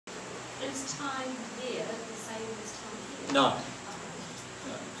is time there the same as time here? No.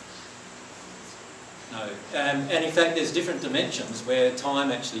 No. And in fact, there's different dimensions where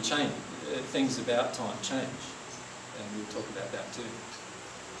time actually changes. Things about time change. And we'll talk about that too. Do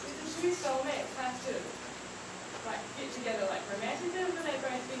the two soulmates have to like get together like romantically, or they're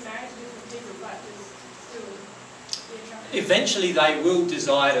going to be married to different people but just still be attracted? Eventually they will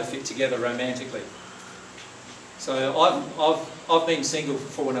desire to fit together romantically. So I've been single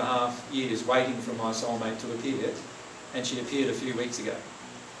for 4.5 years waiting for my soulmate to appear, and she appeared a few weeks ago.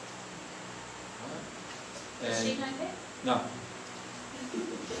 Does she know that? No.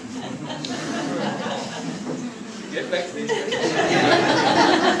 Get back to this.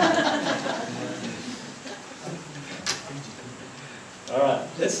 All right,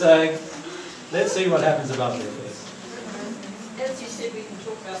 let's see what happens above there first. As you said, we can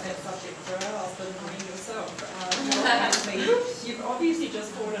talk about that subject for hours, but I mean yourself. You've obviously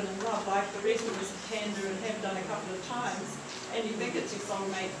just fallen in love, like the rest of us can do and have done a couple of times, and you think it's your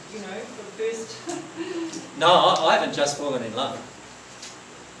soulmate, you know, for the first. No, I haven't just fallen in love.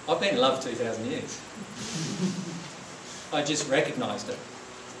 I've been in love 2,000 years. I just recognised it.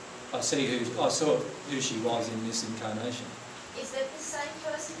 I saw who she was in this incarnation. Is that the same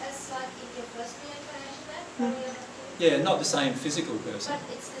person as like in your first reincarnation then? Yeah, not the same physical person.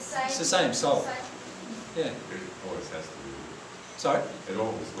 But it's the same. It's the same soul. Yeah. It always has to be. Sorry? It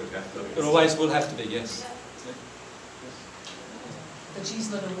always would have to be. It always will have to be, yes. Yeah. But she's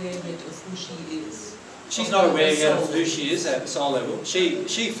not aware that of who she is. She's not aware yet of who she is at the soul level. She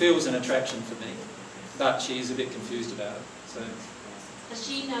feels an attraction for me, but she's a bit confused about it. So, Does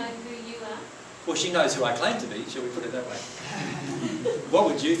she know who you are? well, she knows who I claim to be, shall we put it that way? What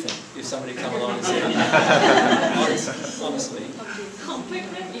would you think if somebody come along and said, honestly,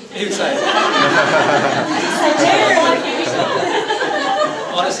 he would say,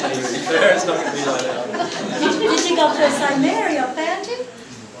 honestly, it's not going to be like that. Did she go to say, Mary, I found you?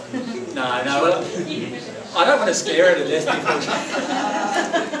 No, well, I don't want to scare her to death before.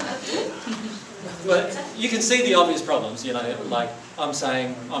 But you can see the obvious problems, you know, like I'm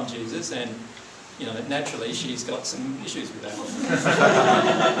saying I'm Jesus, and you know, naturally she's got some issues with that.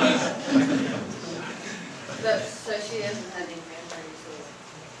 So she doesn't have any memories or...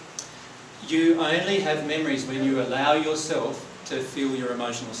 You only have memories when you allow yourself to feel your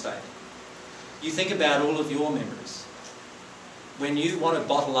emotional state. You think about all of your memories. When you want to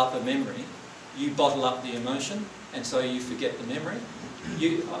bottle up a memory, you bottle up the emotion, and so you forget the memory.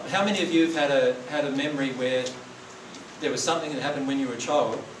 How many of you have had a memory where there was something that happened when you were a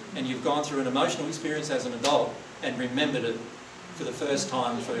child, and you've gone through an emotional experience as an adult and remembered it for the first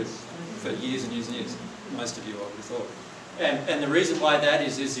time for years and years and years? Most of you, I would have thought. And the reason why that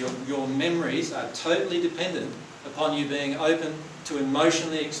is your memories are totally dependent upon you being open to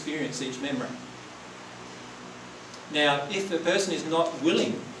emotionally experience each memory. Now, if the person is not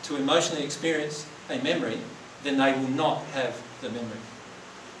willing to emotionally experience a memory, then they will not have the memory.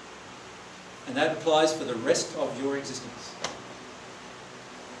 And that applies for the rest of your existence.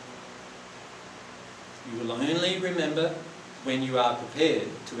 You will only remember when you are prepared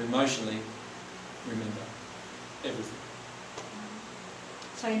to emotionally remember everything.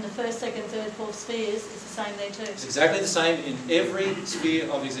 So in the first, second, third, fourth spheres, it's the same there too? It's exactly the same in every sphere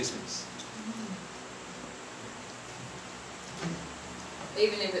of existence.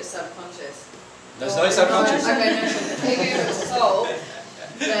 Even if it's subconscious. There's no subconscious. Okay, no, even if it's soul,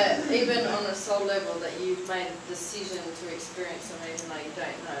 that even on a soul level that you've made a decision to experience something even though you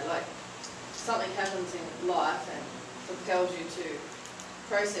don't know, like something happens in life and propels you to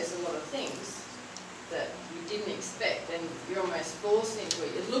process a lot of things that you didn't expect, and you're almost forced into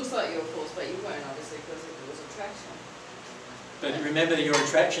it. It looks like you're forced, but you weren't, obviously, because it was attraction. But remember, your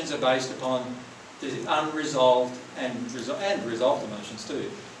attractions are based upon the unresolved and resolved emotions too,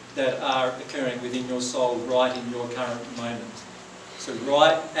 that are occurring within your soul right in your current moment. So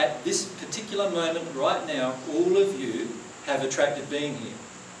right at this particular moment, right now, all of you have attracted being here.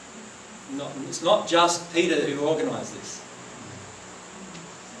 It's not just Peter who organised this.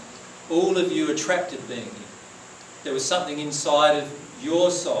 All of you attracted being here. There was something inside of your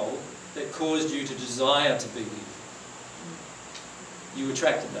soul that caused you to desire to be here. You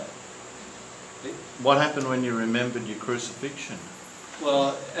attracted that. What happened when you remembered your crucifixion?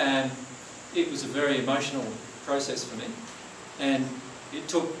 Well, it was a very emotional process for me, and it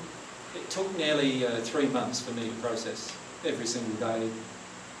took nearly 3 months for me to process every single day.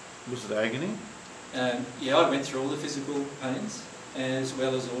 Was it agony? Yeah, I went through all the physical pains as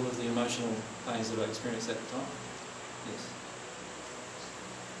well as all of the emotional pains that I experienced at the time. Yes.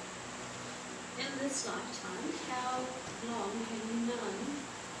 In this lifetime, how long have you known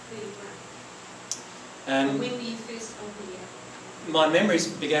who you are? And When were you first aware? my memories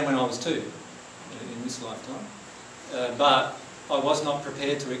began when I was 2, in this lifetime, but I was not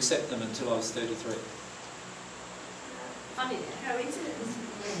prepared to accept them until I was 33. Funny that, how incidents.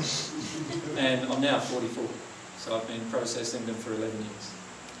 And I'm now 44, so I've been processing them for 11 years.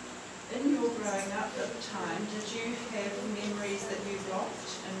 In your growing up at the time, did you have memories that you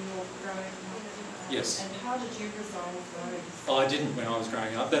lost in your growing up? Yes. And how did you resolve those? I didn't when I was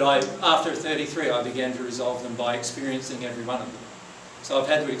growing up, but after 33 I began to resolve them by experiencing every one of them. So I've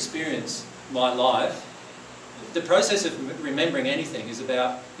had to experience my life. The process of remembering anything is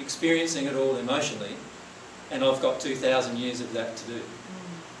about experiencing it all emotionally, and I've got 2,000 years of that to do.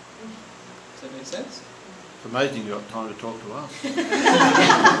 Does that make sense? It's amazing you've got time to talk to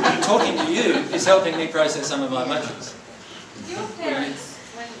us. Talking to you is helping me process some of my emotions. Did your parents,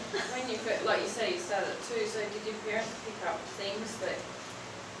 when you, like you say, you started at 2, so did your parents pick up things that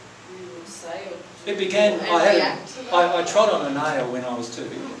you would say? Or It began, and I react to them? trod on a nail when I was 2,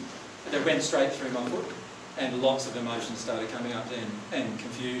 that went straight through my foot, and lots of emotions started coming up then, and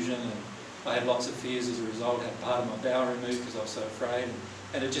confusion, and I had lots of fears as a result. I had part of my bowel removed because I was so afraid,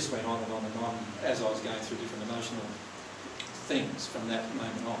 and it just went on and on and on as I was going through different emotional things from that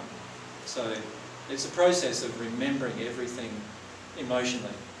moment on. So it's a process of remembering everything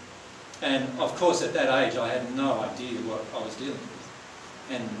emotionally. And of course at that age I had no idea what I was dealing with,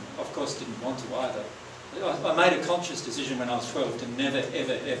 and of course didn't want to either. I made a conscious decision when I was 12 to never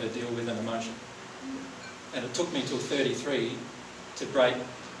ever ever deal with an emotion, and it took me till 33 to break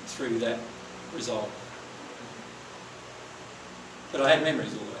through that resolve. But I had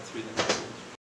memories all the way through that.